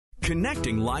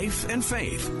connecting life and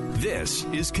faith. This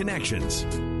is Connections.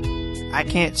 I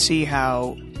can't see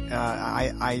how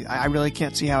I really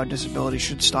can't see how a disability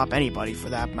should stop anybody, for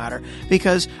that matter,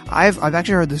 because I've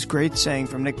actually heard this great saying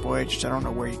from Nick Vujicic. I don't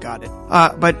know where he got it,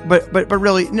 but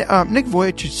really, Nick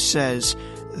Vujicic says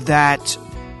that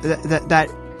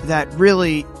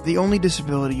really the only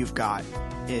disability you've got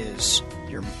is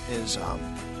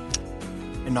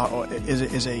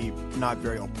a not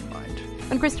very open mind.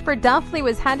 When Christopher Duffley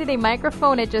was handed a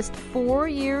microphone at just 4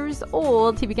 years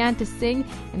old, he began to sing,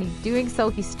 and in doing so,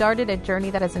 he started a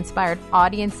journey that has inspired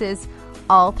audiences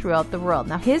all throughout the world.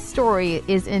 Now, his story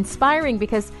is inspiring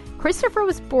because Christopher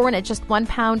was born at just 1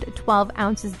 pound 12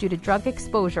 ounces due to drug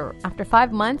exposure. After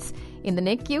 5 months in the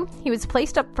NICU, he was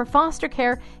placed up for foster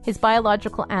care. His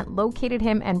biological aunt located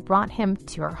him and brought him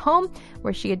to her home,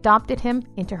 where she adopted him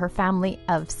into her family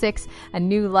of 6. A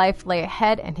new life lay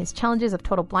ahead, and his challenges of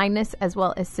total blindness as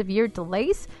well as severe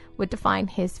delays would define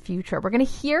his future. We're going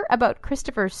to hear about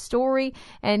Christopher's story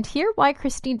and hear why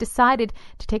Christine decided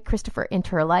to take Christopher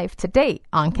into her life today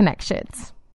on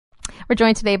Connections. We're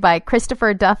joined today by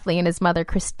Christopher Duffley and his mother,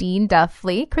 Christine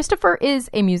Duffley. Christopher is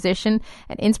a musician,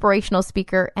 an inspirational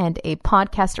speaker, and a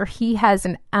podcaster. He has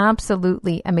an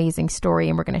absolutely amazing story,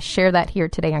 and we're going to share that here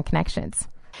today on Connections.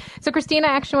 So, Christine, I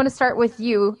actually want to start with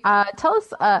you. Tell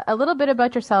us a little bit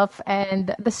about yourself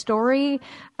and the story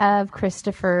of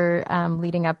Christopher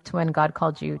leading up to when God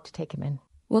called you to take him in.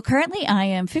 Well, currently I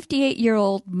am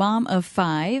 58-year-old mom of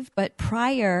 5, but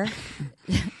prior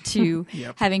to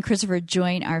having Christopher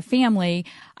join our family,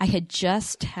 I had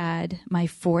just had my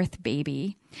 4th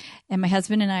baby, and my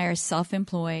husband and I are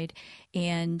self-employed,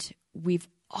 and we've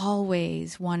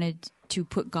always wanted to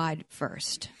put God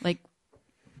first. Like,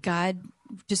 God,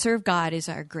 to serve God is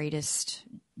our greatest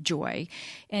joy.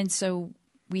 And so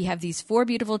we have these 4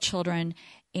 beautiful children,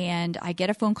 and I get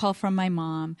a phone call from my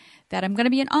mom that I'm going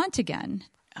to be an aunt again.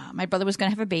 My brother was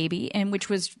going to have a baby, and which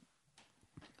was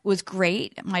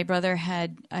great. My brother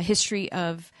had a history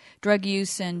of drug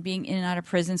use and being in and out of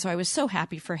prison, so I was so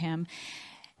happy for him.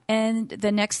 And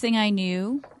the next thing I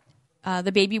knew,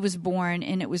 the baby was born,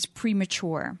 and it was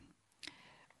premature.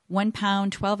 1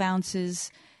 pound, 12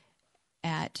 ounces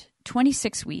at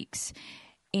 26 weeks.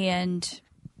 And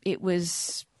it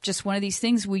was just one of these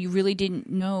things where you really didn't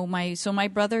know. So my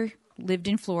brother lived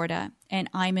in Florida, and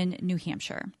I'm in New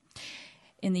Hampshire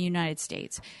in the United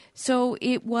States. So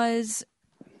it was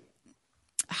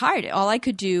hard. All I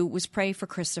could do was pray for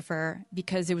Christopher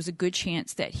because there was a good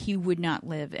chance that he would not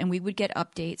live, and we would get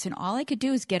updates. And all I could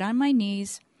do is get on my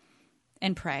knees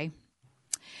and pray.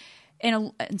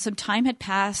 And some time had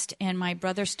passed, and my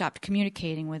brother stopped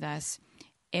communicating with us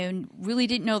and really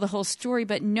didn't know the whole story.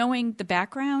 But knowing the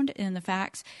background and the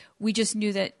facts, we just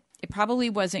knew that it probably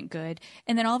wasn't good.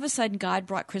 And then all of a sudden, God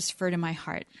brought Christopher to my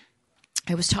heart.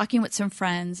 I was talking with some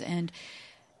friends, and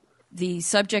the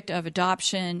subject of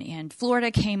adoption and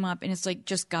Florida came up, and it's like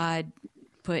just God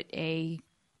put a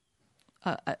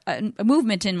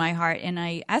movement in my heart. And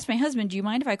I asked my husband, do you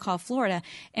mind if I call Florida?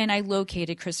 And I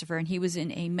located Christopher, and he was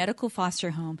in a medical foster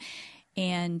home.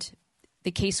 And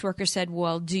the caseworker said,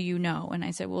 well, do you know? And I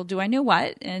said, well, do I know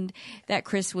what? And that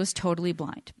Chris was totally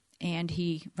blind. And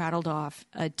he rattled off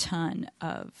a ton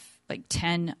of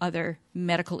 10 other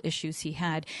medical issues he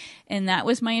had. And that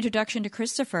was my introduction to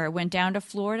Christopher. Went down to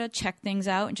Florida, checked things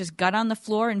out, and just got on the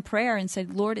floor in prayer and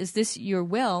said, Lord, is this your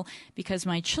will? Because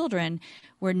my children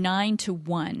were 9 to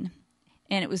 1.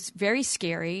 And it was very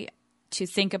scary to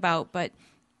think about. But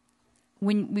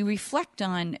when we reflect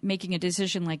on making a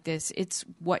decision like this, it's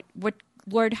what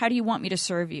Lord, how do you want me to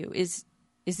serve you? Is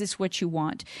this what you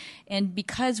want? And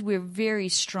because we're very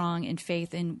strong in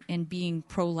faith and being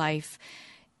pro-life,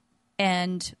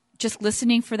 and just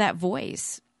listening for that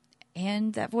voice.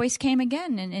 And that voice came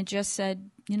again, and it just said,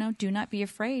 do not be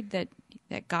afraid that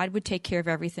God would take care of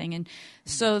everything. And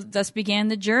so thus began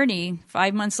the journey.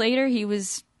 5 months later, he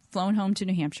was flown home to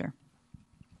New Hampshire.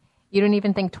 You didn't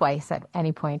even think twice at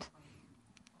any point?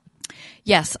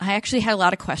 Yes, I actually had a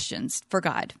lot of questions for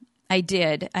God. I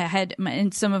did. I had,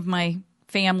 and some of my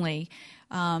family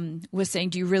was saying,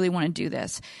 do you really want to do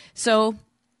this?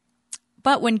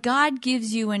 But when God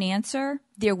gives you an answer,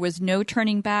 there was no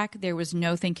turning back. There was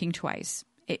no thinking twice.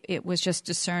 It was just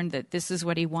discerned that this is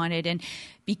what he wanted. And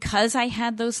because I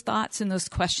had those thoughts and those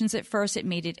questions at first, it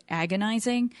made it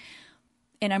agonizing.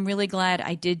 And I'm really glad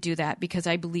I did do that because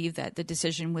I believe that the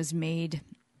decision was made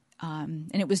and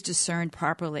it was discerned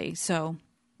properly. So,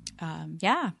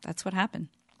 that's what happened.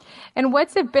 And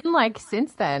what's it been like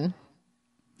since then?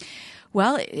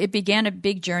 Well, it began a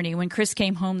big journey. When Chris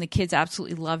came home, the kids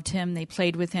absolutely loved him. They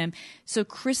played with him. So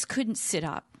Chris couldn't sit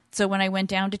up. So when I went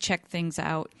down to check things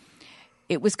out,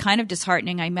 it was kind of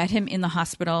disheartening. I met him in the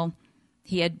hospital.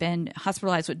 He had been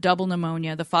hospitalized with double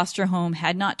pneumonia. The foster home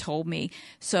had not told me.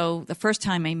 So the first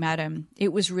time I met him,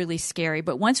 it was really scary.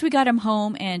 But once we got him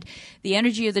home and the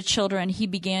energy of the children, he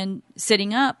began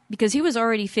sitting up because he was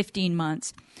already 15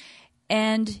 months.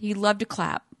 And he loved to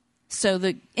clap. So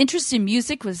the interest in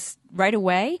music was right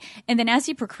away. And then as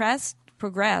he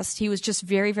progressed, he was just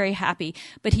very, very happy.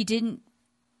 But he didn't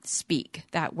speak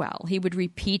that well. He would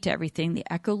repeat everything. The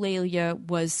echolalia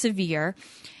was severe.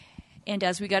 And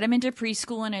as we got him into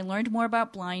preschool and I learned more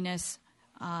about blindness,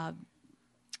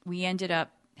 we ended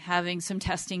up having some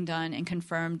testing done and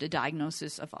confirmed a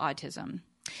diagnosis of autism.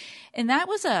 And that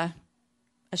was a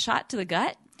shot to the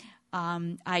gut.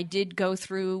 I did go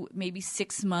through maybe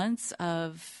 6 months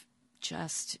of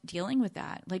just dealing with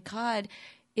that. Like, God,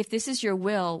 if this is your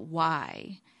will,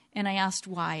 why? And I asked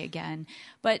why again.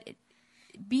 But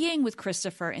being with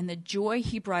Christopher and the joy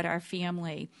he brought our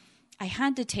family, I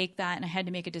had to take that and I had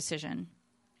to make a decision.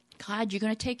 God, you're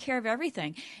going to take care of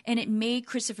everything. And it made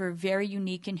Christopher very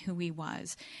unique in who he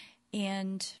was.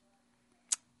 And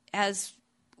as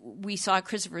we saw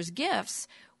Christopher's gifts,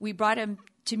 we brought him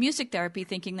to music therapy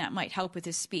thinking that might help with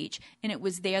his speech. And it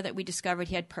was there that we discovered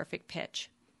he had perfect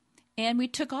pitch. And we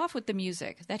took off with the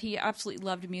music, that he absolutely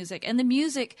loved music. And the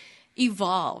music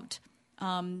evolved.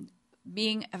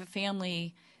 Being a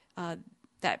family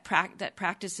that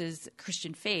practices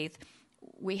Christian faith,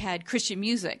 we had Christian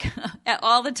music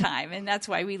all the time, and that's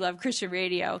why we love Christian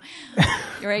radio.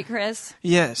 You're right, Chris?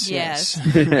 Yes.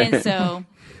 And so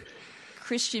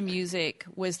Christian music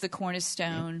was the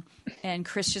cornerstone, and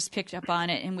Chris just picked up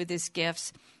on it, and with his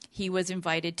gifts, he was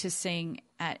invited to sing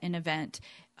at an event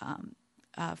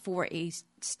for a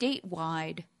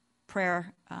statewide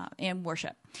prayer and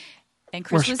worship. And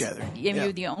Chris was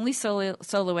the only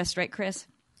soloist, right, Chris?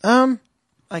 I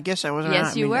guess I wasn't.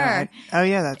 Yes, you were. Oh,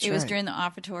 yeah, that's right. It was during the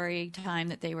offertory time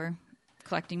that they were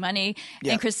collecting money.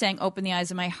 Yeah. And Chris sang Open the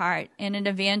Eyes of My Heart. And an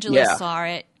evangelist saw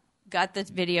it, got the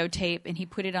videotape, and he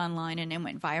put it online, and it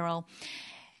went viral.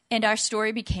 And our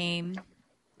story became,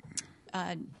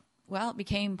 it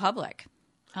became public.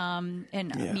 And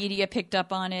media picked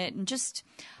up on it, and just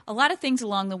a lot of things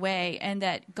along the way. And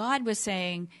that God was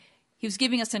saying, he was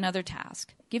giving us another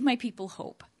task. Give my people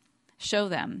hope. Show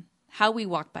them how we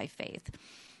walk by faith.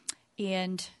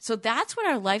 And so that's what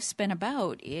our life's been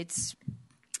about. It's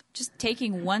just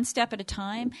taking one step at a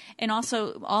time. And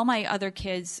also all my other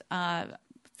kids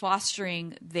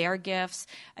fostering their gifts.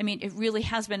 I mean, it really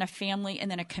has been a family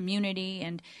and then a community.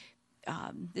 And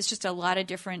there's just a lot of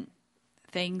different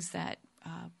things that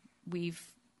we've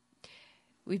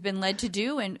been led to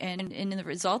do. And the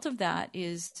result of that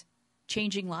is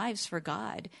changing lives for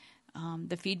God.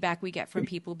 The feedback we get from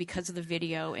people because of the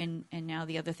video and now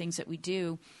the other things that we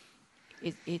do,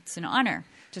 it's an honor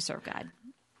to serve God.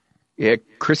 Yeah,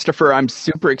 Christopher, I'm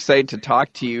super excited to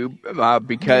talk to you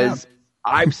because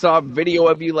I saw a video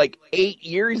of you like 8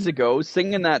 years ago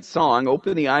singing that song,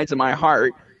 Open the Eyes of My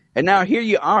Heart, and now here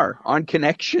you are on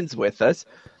Connections with us.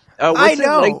 I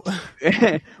know.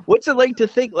 What's it like to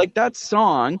think like that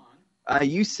song,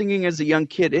 you singing as a young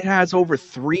kid, it has over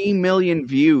 3 million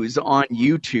views on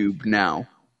YouTube now.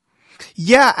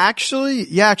 Yeah, actually,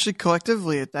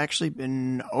 collectively, it's actually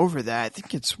been over that. I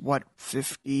think it's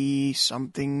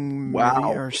 50-something million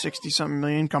or 60-something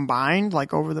million combined,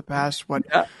 like over the past, like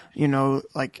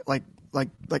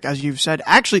as you've said.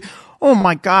 Actually, oh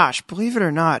my gosh, believe it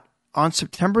or not, on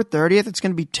September 30th, it's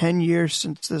going to be 10 years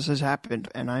since this has happened,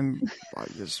 and I'm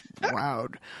just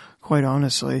wowed, quite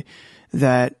honestly,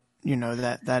 that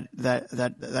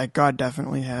that God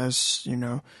definitely has,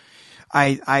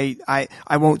 I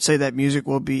won't say that music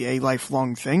will be a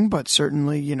lifelong thing, but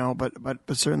certainly, but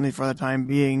certainly for the time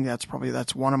being, that's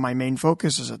one of my main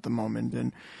focuses at the moment.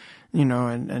 And,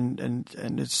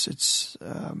 and it's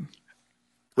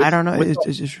I don't know.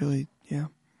 It's just really, yeah.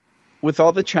 With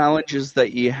all the challenges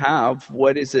that you have,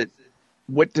 what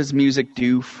does music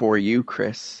do for you,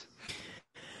 Chris?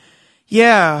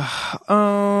 Yeah.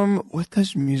 What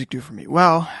does music do for me?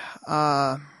 Well,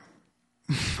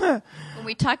 when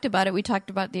we talked about it, we talked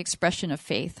about the expression of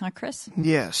faith, huh, Chris?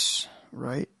 Yes,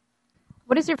 right.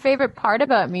 What is your favorite part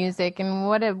about music, and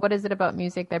what is it about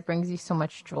music that brings you so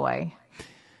much joy?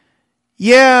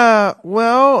 Yeah,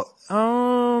 well,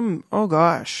 oh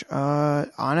gosh,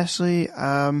 honestly,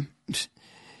 I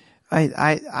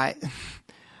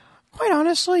quite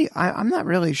honestly, I'm not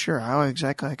really sure how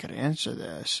exactly I could answer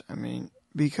this. I mean,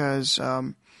 because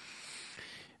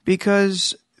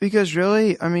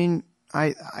really, I mean,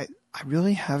 I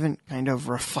really haven't kind of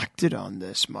reflected on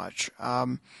this much.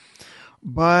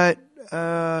 But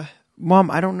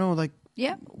Mom, I don't know, like.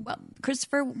 Yeah. Well,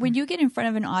 Christopher, when you get in front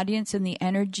of an audience and the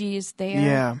energy is there.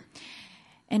 Yeah.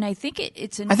 And I think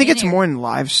it's more in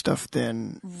live stuff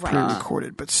than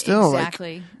pre-recorded, but still,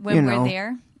 exactly. When we're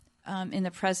there, in the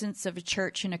presence of a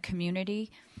church and a community,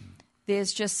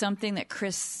 there's just something that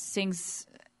Chris sings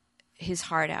his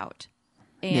heart out.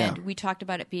 And we talked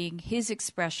about it being his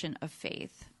expression of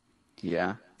faith.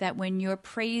 Yeah. That when you're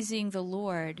praising the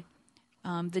Lord,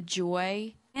 the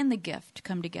joy and the gift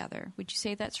come together. Would you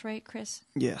say that's right, Chris?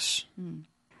 Yes.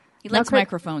 He likes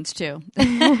microphones, too.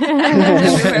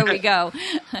 Everywhere we go.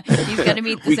 He's going to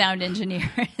meet the sound engineer.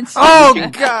 Oh,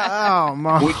 God. Oh,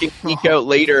 Mom. We can geek out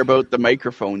later about the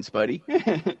microphones, buddy.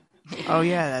 Oh,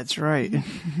 yeah, that's right.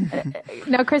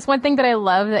 Now, Chris, one thing that I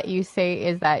love that you say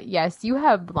is that, yes, you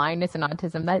have blindness and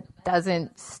autism. That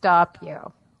doesn't stop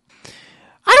you.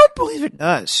 I don't believe it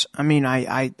does. I mean,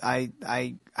 I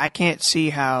can't see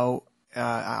how...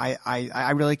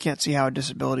 I really can't see how a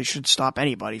disability should stop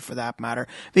anybody, for that matter,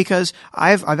 because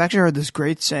I've actually heard this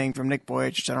great saying from Nick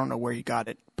Vujicic. I don't know where he got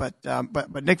it, but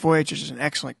Nick Vujicic is an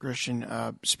excellent Christian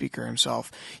speaker himself.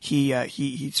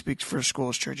 He speaks for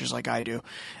schools, churches like I do,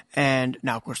 and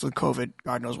now of course with COVID,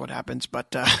 God knows what happens.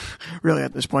 But really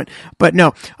at this point, but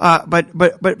no, but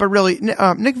really,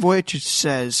 Nick Vujicic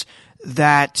says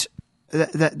that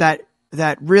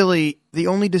really the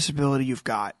only disability you've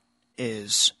got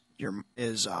is a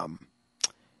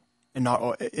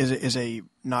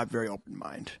not very open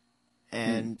mind,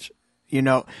 and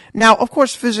now of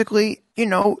course physically,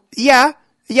 you're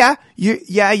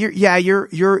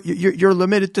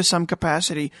limited to some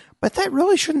capacity, but that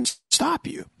really shouldn't stop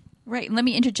you. Right. And let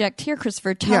me interject here,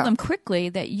 Christopher. Tell them quickly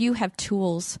that you have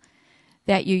tools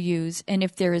that you use, and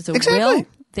if there is a will,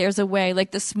 there's a way.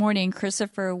 Like this morning,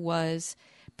 Christopher was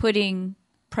putting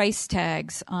price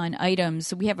tags on items.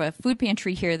 So we have a food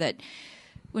pantry here that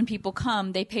when people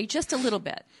come, they pay just a little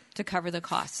bit to cover the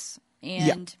costs.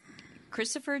 And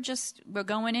Christopher we're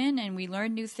going in and we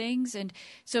learn new things. And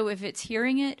so if it's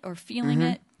hearing it or feeling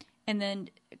it, and then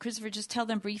Christopher, just tell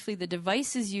them briefly the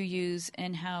devices you use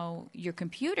and how your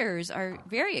computers are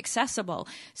very accessible.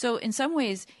 So in some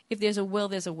ways, if there's a will,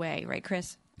 there's a way, right,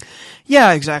 Chris?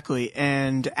 Yeah, exactly.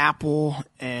 And Apple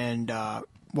and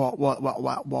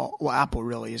Well, Apple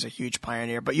really is a huge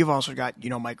pioneer, but you've also got,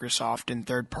 Microsoft and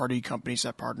third-party companies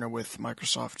that partner with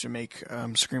Microsoft to make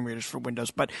screen readers for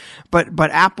Windows. But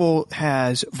Apple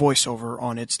has VoiceOver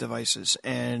on its devices,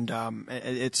 and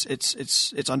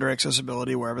it's under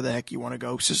accessibility wherever the heck you want to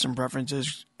go. System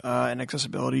preferences and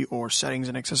accessibility, or settings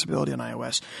and accessibility on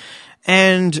iOS.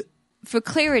 And for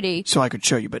clarity, so I could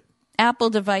show you, but Apple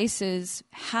devices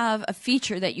have a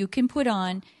feature that you can put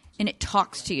on, and it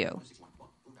talks to you.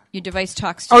 Your device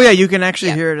talks to you. Oh, yeah, you can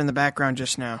actually hear it in the background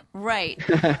just now. Right.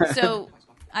 So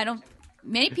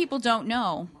many people don't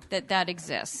know that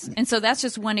exists. And so that's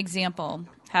just one example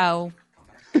how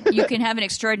you can have an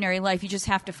extraordinary life. You just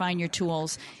have to find your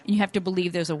tools, and you have to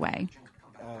believe there's a way.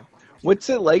 What's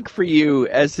it like for you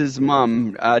as his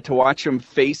mom to watch him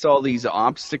face all these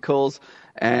obstacles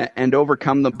and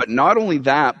overcome them? But not only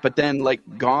that, but then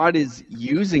God is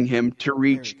using him to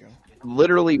reach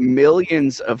literally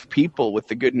millions of people with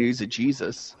the good news of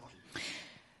Jesus.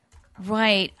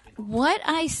 Right. What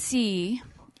I see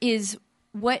is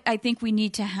what I think we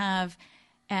need to have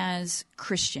as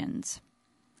Christians,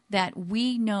 that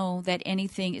we know that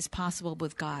anything is possible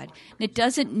with God. And it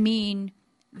doesn't mean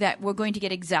that we're going to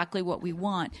get exactly what we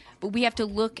want, but we have to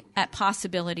look at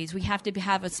possibilities. We have to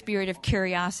have a spirit of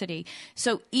curiosity.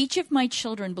 So each of my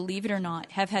children, believe it or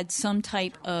not, have had some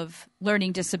type of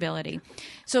learning disability.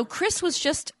 So Chris was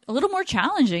just a little more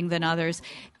challenging than others.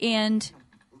 And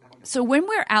so when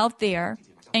we're out there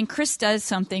and Chris does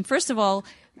something, first of all,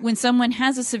 when someone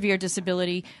has a severe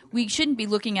disability, we shouldn't be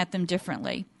looking at them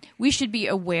differently. We should be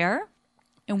aware,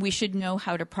 and we should know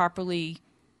how to properly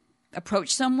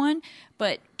approach someone,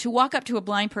 but to walk up to a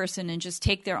blind person and just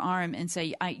take their arm and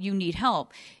say, you need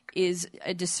help, is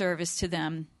a disservice to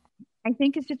them. I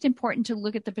think it's just important to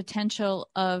look at the potential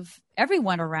of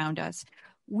everyone around us.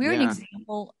 We're an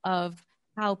example of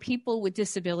how people with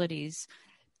disabilities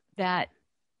that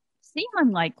seem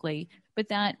unlikely, but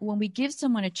that when we give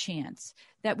someone a chance,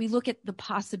 that we look at the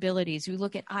possibilities, we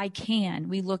look at I can,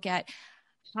 we look at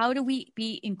how do we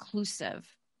be inclusive.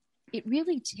 It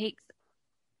really takes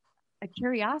a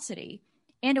curiosity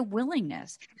and a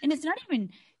willingness. And it's not even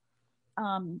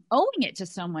owing it to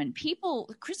someone.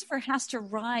 Christopher has to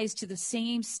rise to the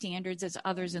same standards as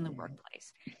others in the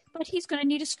workplace. But he's going to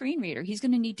need a screen reader. He's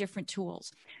going to need different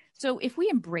tools. So if we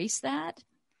embrace that,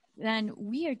 then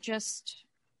we are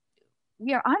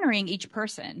honoring each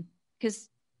person, because,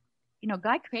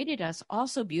 God created us all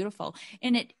so beautiful.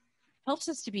 And helps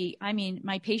us to be, I mean,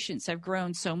 my patients have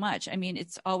grown so much. I mean,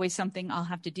 it's always something I'll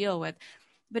have to deal with,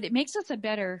 but it makes us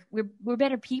we're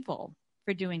better people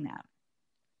for doing that.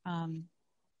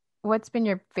 What's been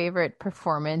your favorite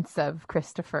performance of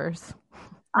Christopher's?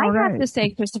 I have to say,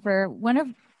 Christopher, one of,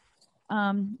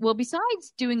 well,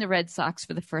 besides doing the Red Sox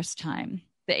for the first time,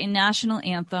 the national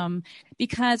anthem,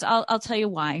 because I'll tell you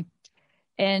why.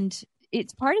 And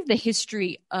it's part of the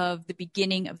history of the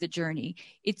beginning of the journey.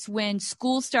 It's when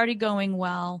school started going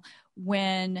well,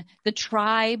 when the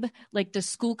tribe, like the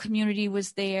school community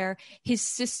was there, his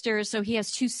sisters, so he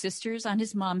has 2 sisters on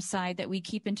his mom's side that we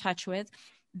keep in touch with.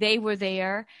 They were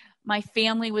there. My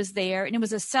family was there. And it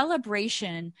was a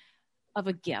celebration of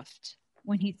a gift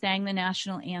when he sang the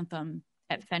national anthem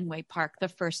at Fenway Park the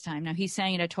first time. Now, he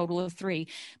sang it a total of 3,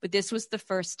 but this was the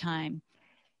first time.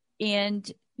 And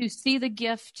to see the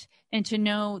gift and to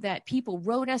know that people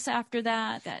wrote us after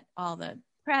that all the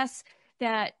press,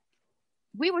 that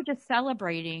we were just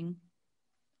celebrating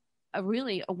a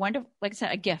wonderful, like I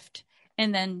said, a gift.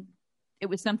 And then it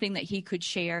was something that he could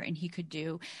share and he could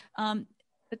do.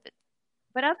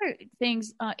 But other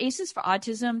things, Aces for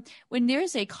Autism, when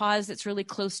there's a cause that's really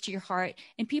close to your heart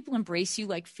and people embrace you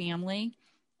like family,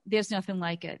 there's nothing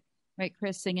like it. Right,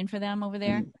 Chris, singing for them over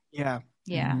there? Yeah.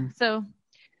 Yeah. Mm-hmm. So,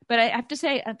 but I have to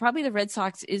say, probably the Red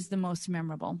Sox is the most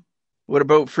memorable. What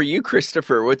about for you,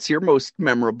 Christopher? What's your most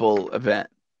memorable event?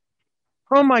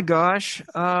 Oh my gosh.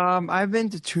 I've been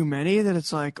to too many that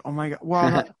it's like, oh my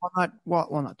God.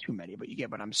 Not too many, but you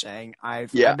get what I'm saying.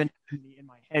 I've been in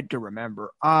my head to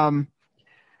remember.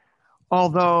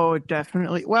 Although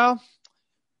definitely, well,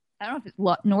 I don't know if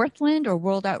it's Northland or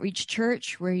World Outreach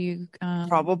Church where you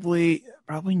probably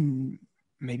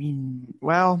maybe.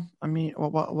 Well, I mean,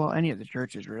 well, any of the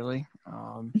churches really,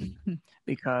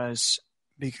 because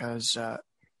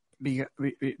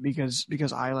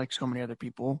I, like so many other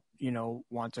people,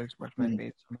 want to express my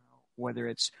faith somehow. Whether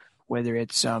it's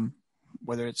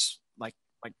like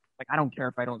I don't care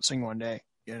if I don't sing one day,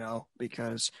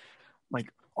 because like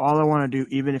all I want to do,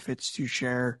 even if it's to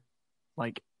share,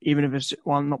 like even if it's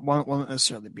won't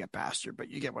necessarily be a pastor, but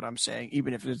you get what I'm saying.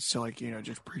 Even if it's to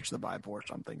just preach the Bible or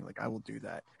something, like I will do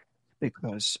that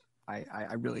because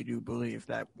I really do believe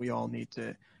that we all need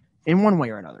to, in one way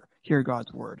or another, hear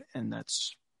God's word, and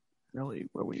that's really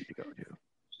where we need to go to.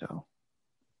 So,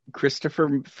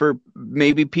 Christopher, for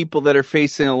maybe people that are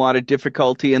facing a lot of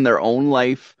difficulty in their own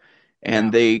life,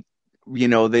 and they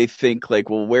think like,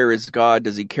 well, where is God?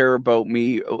 Does he care about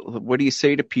me? What do you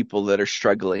say to people that are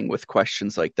struggling with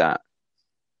questions like that?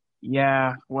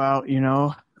 Yeah, well,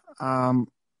 all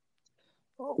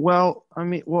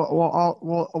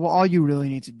you really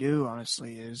need to do,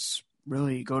 honestly, is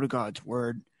really go to God's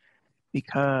word,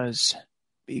 because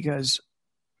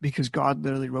God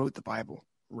literally wrote the Bible,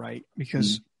 right?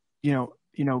 Because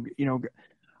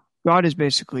God's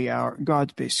basically our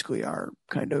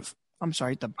kind of, I'm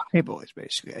sorry, the Bible is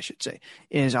basically, I should say,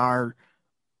 is our,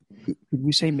 could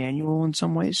we say, manual in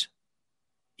some ways?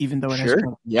 Even though it has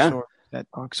that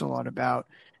talks a lot about,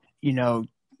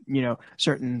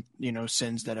 certain,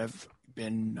 sins that have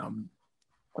been,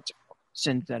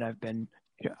 sins that have been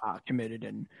committed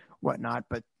and whatnot.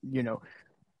 But,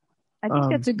 I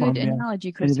think that's a good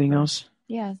analogy, Christopher. Anything else?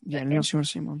 Yeah. Anything else you want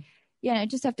to say, Mom? Yeah, I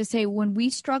just have to say, when we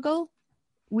struggle,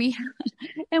 we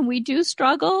do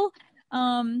struggle.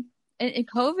 And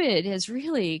COVID has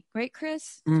really, right,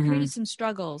 Chris? Created some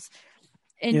struggles.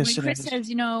 And when Chris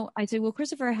says, I say, well,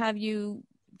 Christopher, have you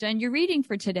done your reading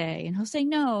for today? And he'll say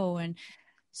no. And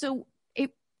so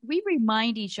we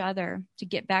remind each other to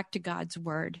get back to God's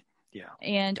word. Yeah.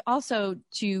 And also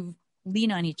to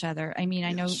lean on each other. I mean,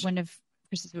 I know one of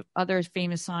Chris's other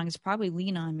famous songs, probably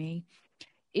Lean on Me,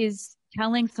 is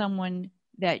telling someone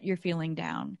that you're feeling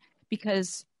down,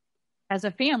 because as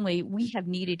a family, we have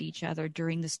needed each other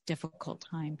during this difficult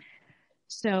time.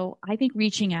 So I think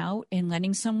reaching out and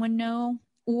letting someone know,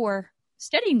 or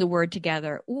studying the word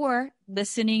together, or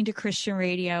listening to Christian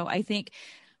radio. I think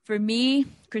for me,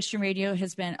 Christian radio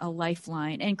has been a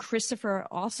lifeline. And Christopher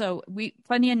also,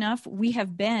 funny enough, we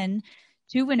have been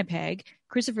to Winnipeg.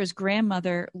 Christopher's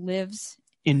grandmother lives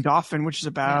in Dauphin, which is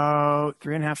about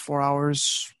 3.5, 4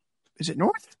 hours. Is it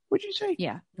north? Would you say?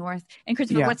 Yeah, north. And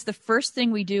Christopher, what's the first thing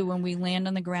we do when we land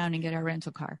on the ground and get our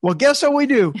rental car? Well, guess what we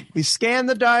do? We scan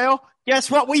the dial.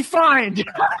 Guess what we find?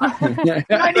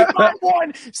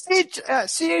 95.1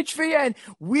 CHVN.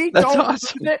 We don't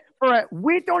lose it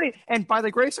and by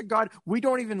the grace of God, we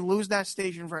don't even lose that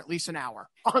station for at least an hour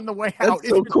on the way out. That's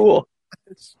so cool.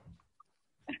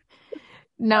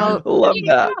 No, love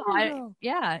that. Oh my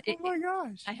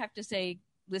gosh! I have to say,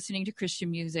 listening to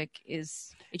Christian music it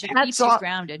just Hats keeps you off-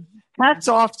 grounded. Hats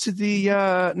off to the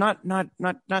not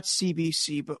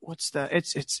CBC, but what's the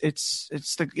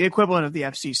it's the equivalent of the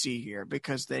FCC here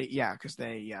because they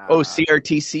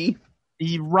CRTC.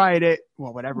 You write it,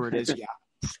 well, whatever it is, yeah.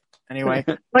 Anyway,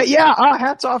 but yeah,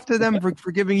 hats off to them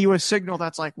for giving you a signal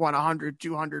that's like 100,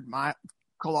 200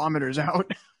 kilometers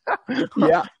out.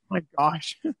 Yeah. My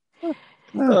gosh.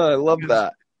 I love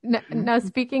that. Now,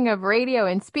 speaking of radio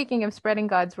and speaking of spreading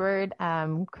God's word,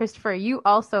 Christopher, you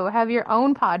also have your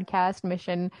own podcast,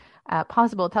 Mission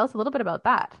Possible. Tell us a little bit about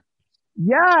that.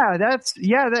 That's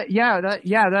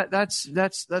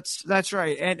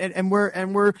right. And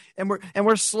we're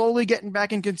slowly getting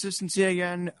back in consistency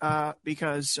again,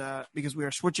 because we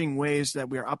are switching ways that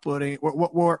we are uploading.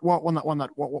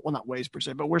 Not ways per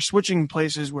se, but we're switching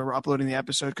places where we're uploading the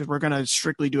episode because we're going to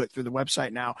strictly do it through the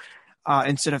website now.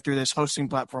 Instead of through this hosting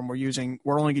platform we're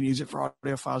only going to use it for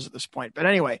audio files at this point. But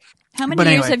anyway. How many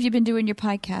years have you been doing your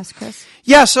podcast, Chris?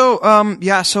 So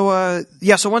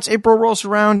once April rolls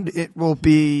around, it will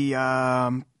be,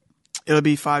 it'll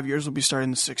be 5 years. We'll be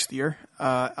starting the 6th year.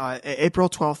 April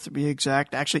 12th to be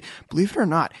exact. Actually, believe it or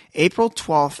not, April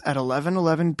 12th at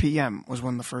 11:11 p.m. was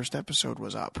when the first episode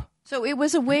was up. So it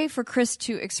was a way for Chris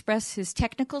to express his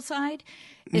technical side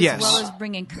as well as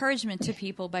bring encouragement to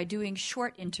people by doing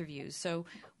short interviews. So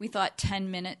we thought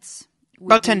 10 minutes.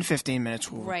 About 10 to 15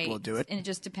 minutes we'll do it. And it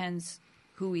just depends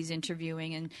who he's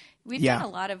interviewing. And we've done a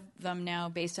lot of them now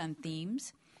based on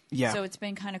themes. Yeah. So it's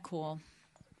been kind of cool.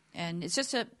 And it's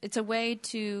just it's a way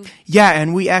to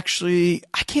and we actually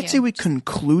I can't say we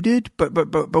concluded, but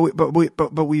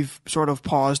we've sort of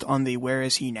paused on the Where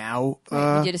Is He Now?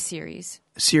 We did a series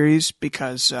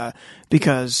because of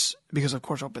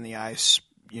course Open the Ice,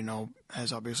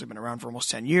 has obviously been around for almost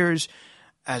 10 years,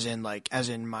 as in my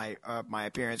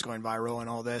appearance going viral and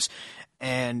all this,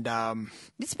 and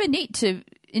it's been neat to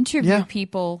interview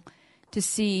people to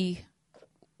see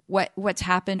what's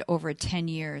happened over 10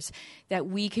 years that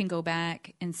we can go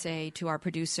back and say to our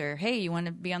producer, hey, you want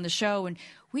to be on the show? And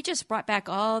we just brought back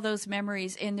all those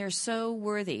memories, and they're so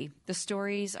worthy. The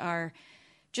stories are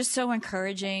just so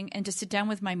encouraging. And to sit down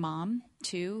with my mom,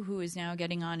 too, who is now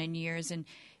getting on in years, and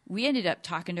we ended up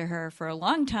talking to her for a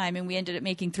long time, and we ended up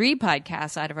making 3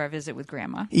 podcasts out of our visit with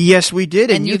Grandma. Yes, we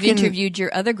did. And you've interviewed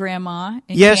your other grandma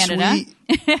in Canada.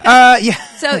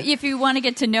 So if you want to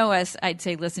get to know us, I'd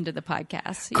say listen to the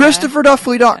podcast.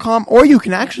 ChristopherDuffley.com, or you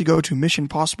can actually go to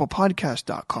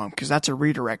missionpossiblepodcast.com because that's a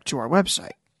redirect to our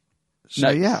website.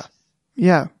 So, nice.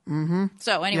 Yeah. Mm-hmm.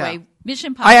 So anyway,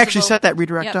 Mission Possible. I actually set that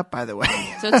redirect up, by the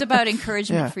way. So it's about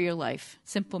encouragement for your life.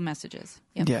 Simple messages.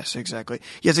 Yep. Yes, exactly.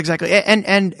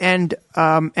 And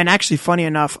actually, funny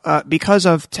enough, because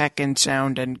of tech and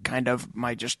sound and kind of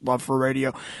my just love for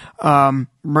radio, I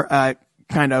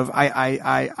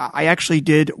actually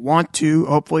did want to,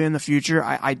 hopefully in the future,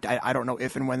 I don't know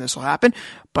if and when this will happen,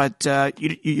 but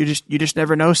you just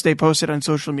never know. Stay posted on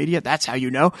social media. That's how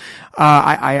you know.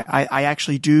 I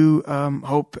actually do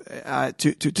hope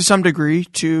to some degree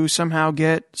to somehow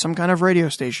get some kind of radio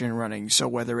station running. So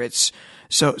whether it's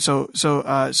so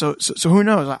who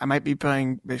knows? I might be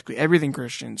playing basically everything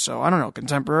Christian. So I don't know,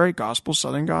 contemporary gospel,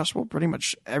 Southern gospel, pretty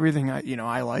much everything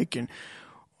I like. And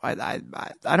I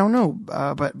don't know,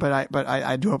 but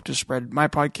I do hope to spread my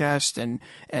podcast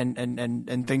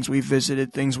and things we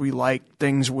visited, things we like,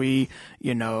 things we,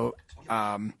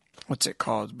 what's it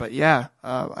called? But yeah,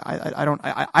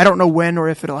 I don't know when or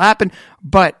if it'll happen,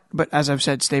 but as I've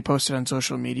said, stay posted on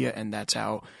social media, and that's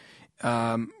how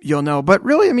you'll know. But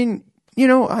really, I mean,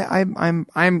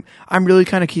 I'm really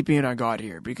kind of keeping it on God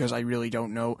here because I really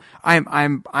don't know.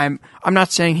 I'm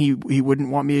not saying he wouldn't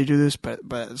want me to do this, but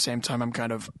at the same time, I'm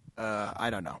kind of I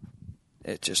don't know.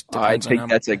 It just depends. I think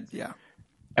that's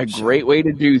a great way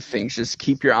to do things. Just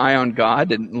keep your eye on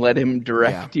God and let Him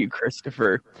direct you,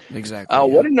 Christopher. Exactly.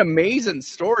 What an amazing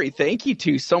story! Thank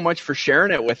you so much for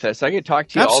sharing it with us. I could talk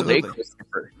to you all day,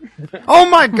 Christopher. Oh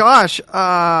my gosh!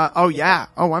 Oh yeah!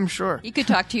 Oh, I'm sure. He could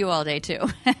talk to you all day too,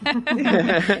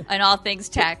 on all things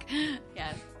tech.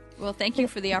 Yeah. Well, thank you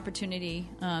for the opportunity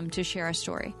to share our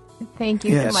story. Thank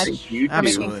you so much for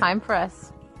making time for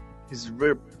us. It's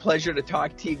a pleasure to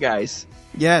talk to you guys.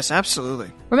 Yes, absolutely.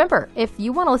 Remember, if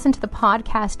you want to listen to the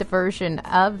podcast version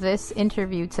of this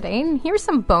interview today, and here's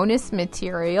some bonus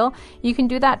material, you can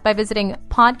do that by visiting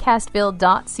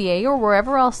podcastville.ca or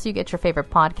wherever else you get your favorite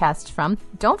podcasts from.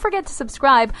 Don't forget to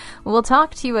subscribe. We'll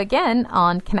talk to you again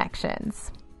on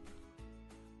Connections.